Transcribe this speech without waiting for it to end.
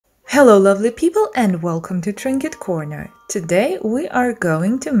Hello lovely people and welcome to Trinket Corner. Today we are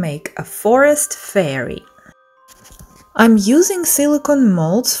going to make a forest fairy. I'm using silicone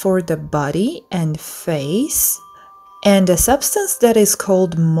molds for the body and face and a substance that is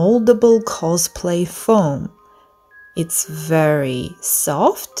called moldable cosplay foam. It's very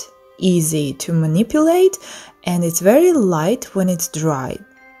soft, easy to manipulate, and it's very light when it's dry.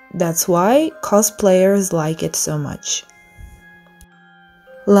 That's why cosplayers like it so much.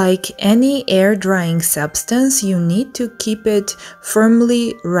 Like any air drying substance, you need to keep it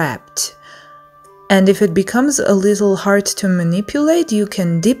firmly wrapped. And if it becomes a little hard to manipulate, you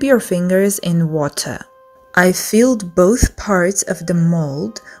can dip your fingers in water. I filled both parts of the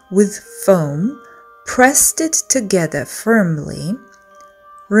mold with foam, pressed it together firmly,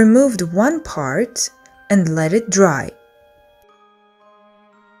 removed one part, and let it dry.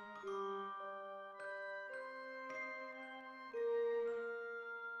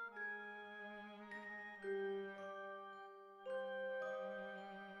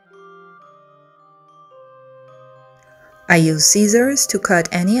 I use scissors to cut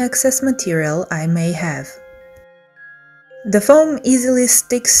any excess material I may have. The foam easily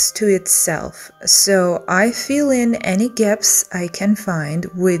sticks to itself, so I fill in any gaps I can find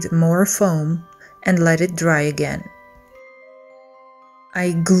with more foam and let it dry again.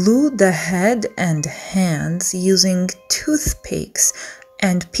 I glue the head and hands using toothpicks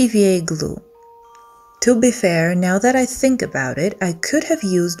and PVA glue. To be fair, now that I think about it, I could have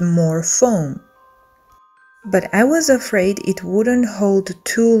used more foam. But I was afraid it wouldn't hold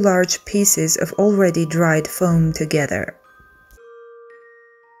two large pieces of already dried foam together.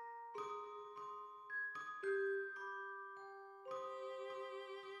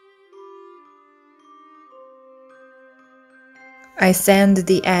 I sand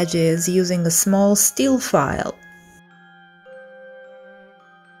the edges using a small steel file.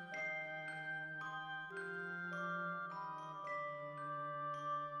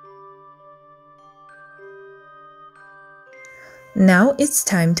 Now it's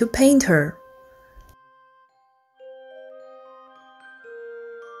time to paint her.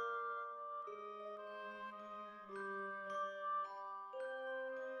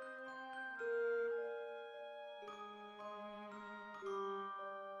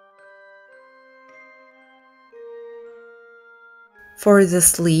 For the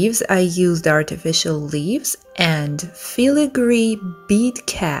sleeves, I used artificial leaves and filigree bead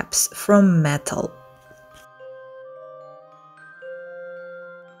caps from metal.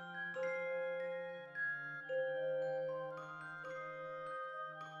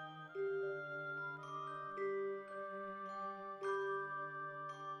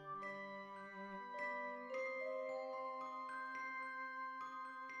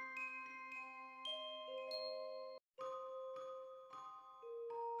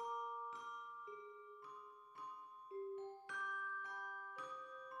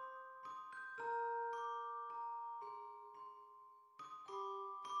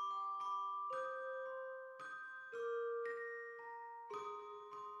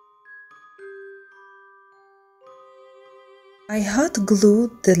 I hot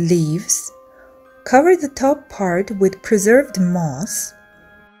glued the leaves, covered the top part with preserved moss,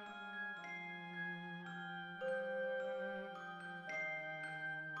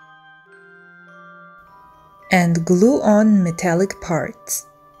 and glue on metallic parts.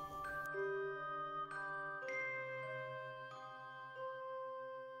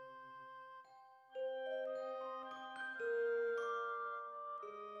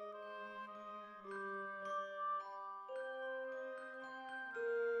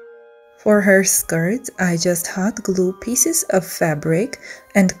 For her skirt, I just hot glue pieces of fabric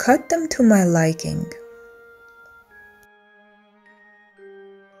and cut them to my liking.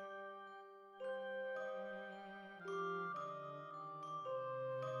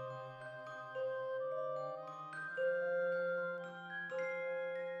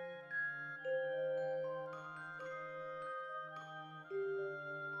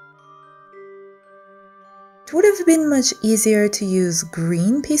 It would have been much easier to use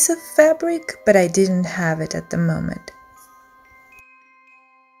green piece of fabric, but I didn't have it at the moment.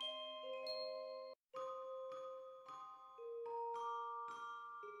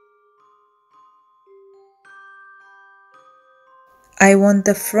 I want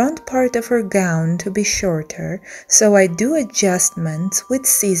the front part of her gown to be shorter, so I do adjustments with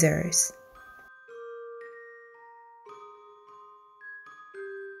scissors.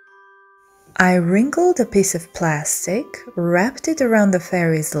 I wrinkled a piece of plastic, wrapped it around the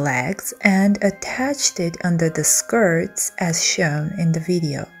fairy's legs, and attached it under the skirts as shown in the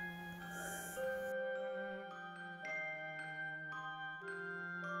video.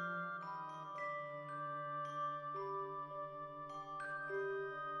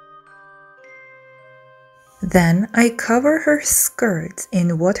 Then I cover her skirts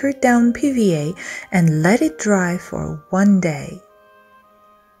in watered down PVA and let it dry for 1 day.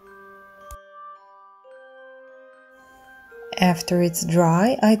 After it's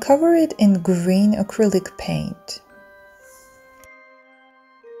dry, I cover it in green acrylic paint.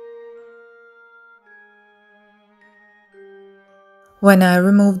 When I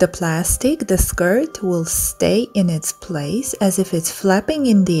remove the plastic, the skirt will stay in its place as if it's flapping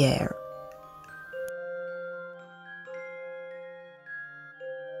in the air.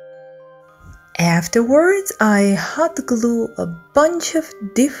 Afterwards, I hot glue a bunch of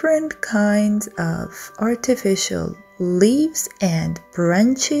different kinds of artificial leaves and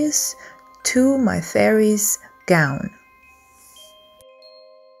branches to my fairy's gown.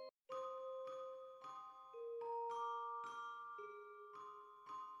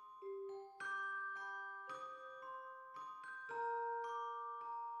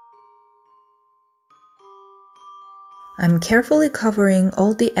 I'm carefully covering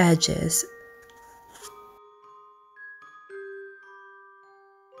all the edges.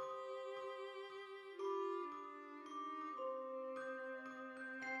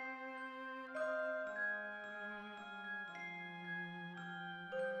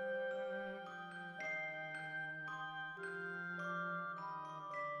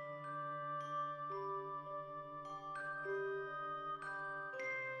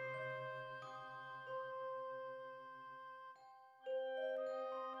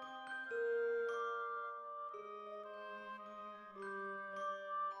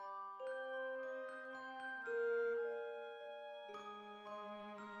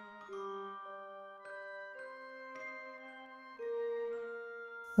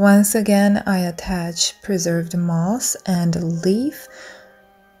 Once again, I attach preserved moss and a leaf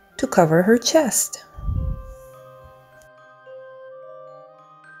to cover her chest.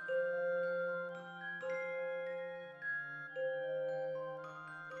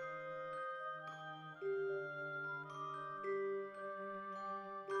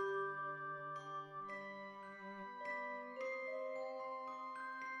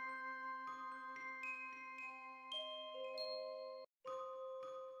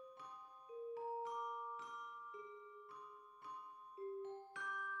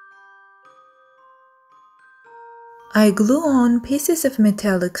 I glue on pieces of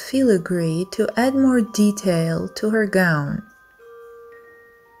metallic filigree to add more detail to her gown.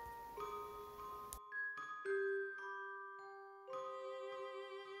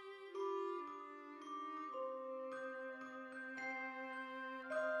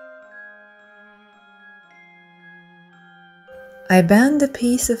 I bend a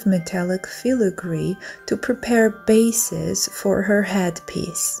piece of metallic filigree to prepare bases for her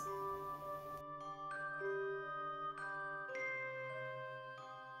headpiece.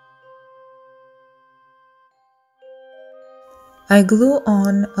 I glue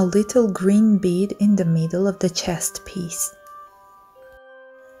on a little green bead in the middle of the chest piece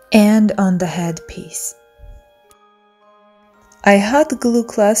and on the headpiece. I hot glue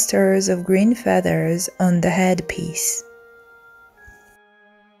clusters of green feathers on the headpiece.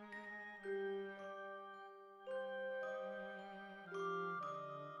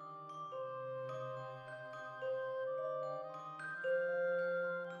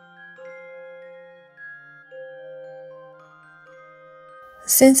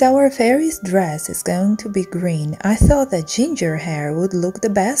 Since our fairy's dress is going to be green, I thought that ginger hair would look the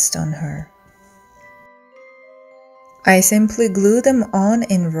best on her. I simply glue them on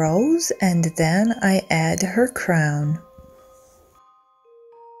in rows and then I add her crown.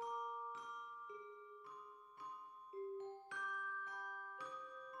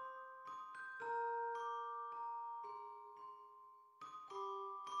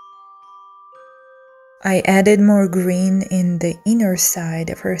 I added more green in the inner side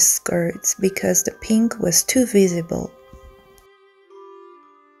of her skirts because the pink was too visible.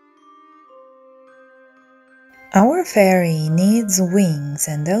 Our fairy needs wings,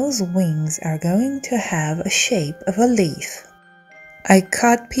 and those wings are going to have a shape of a leaf. I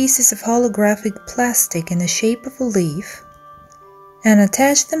cut pieces of holographic plastic in the shape of a leaf and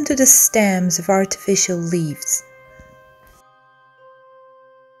attached them to the stems of artificial leaves.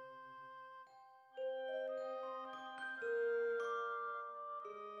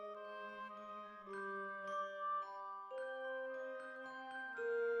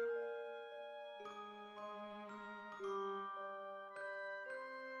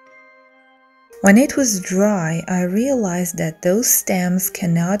 When it was dry, I realized that those stems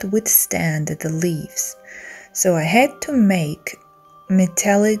cannot withstand the leaves, so I had to make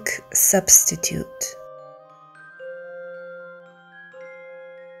metallic substitute.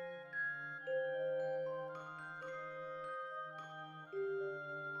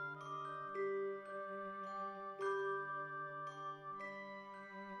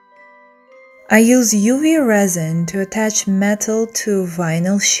 I use UV resin to attach metal to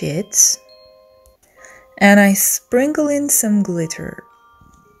vinyl sheets, and I sprinkle in some glitter.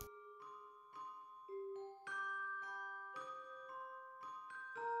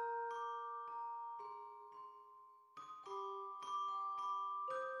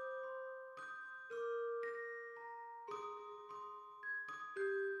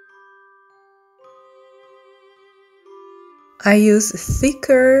 I use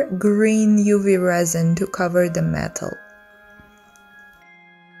thicker green UV resin to cover the metal.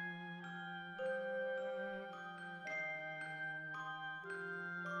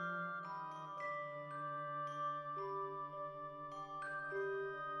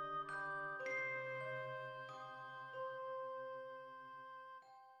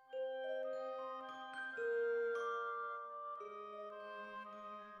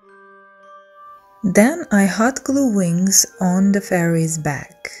 Then I hot glue wings on the fairy's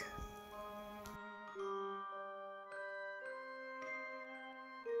back.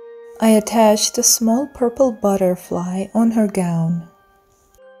 I attached a small purple butterfly on her gown.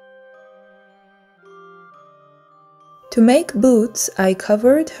 To make boots, I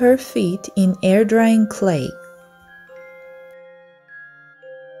covered her feet in air-drying clay.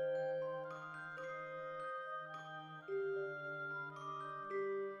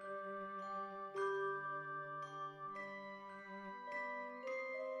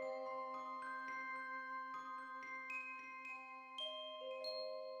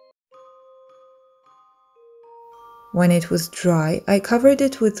 When it was dry, I covered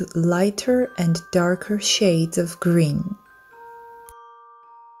it with lighter and darker shades of green.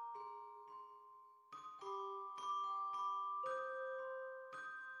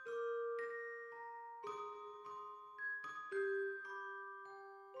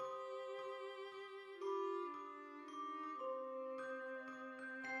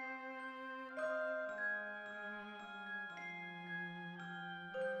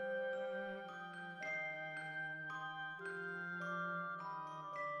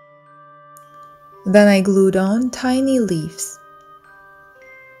 Then I glued on tiny leaves.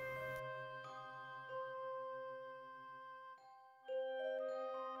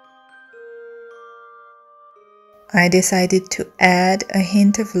 I decided to add a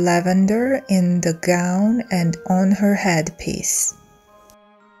hint of lavender in the gown and on her headpiece.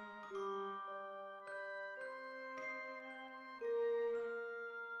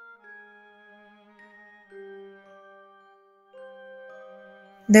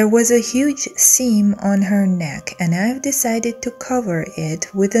 There was a huge seam on her neck, and I've decided to cover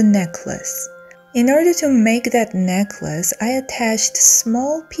it with a necklace. In order to make that necklace, I attached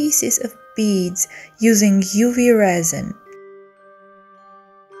small pieces of beads using UV resin.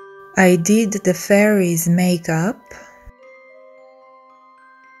 I did the fairy's makeup.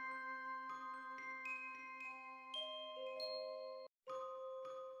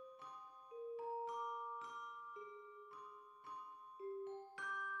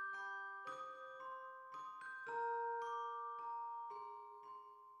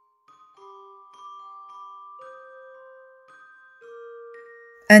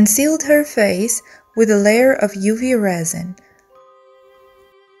 And sealed her face with a layer of UV resin.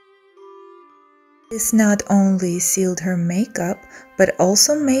 This not only sealed her makeup, but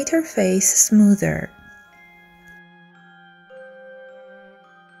also made her face smoother.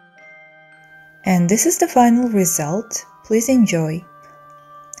 And this is the final result. Please enjoy.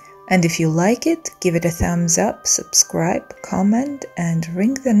 And if you like it, give it a thumbs up, subscribe, comment, and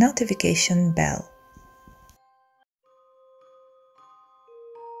ring the notification bell.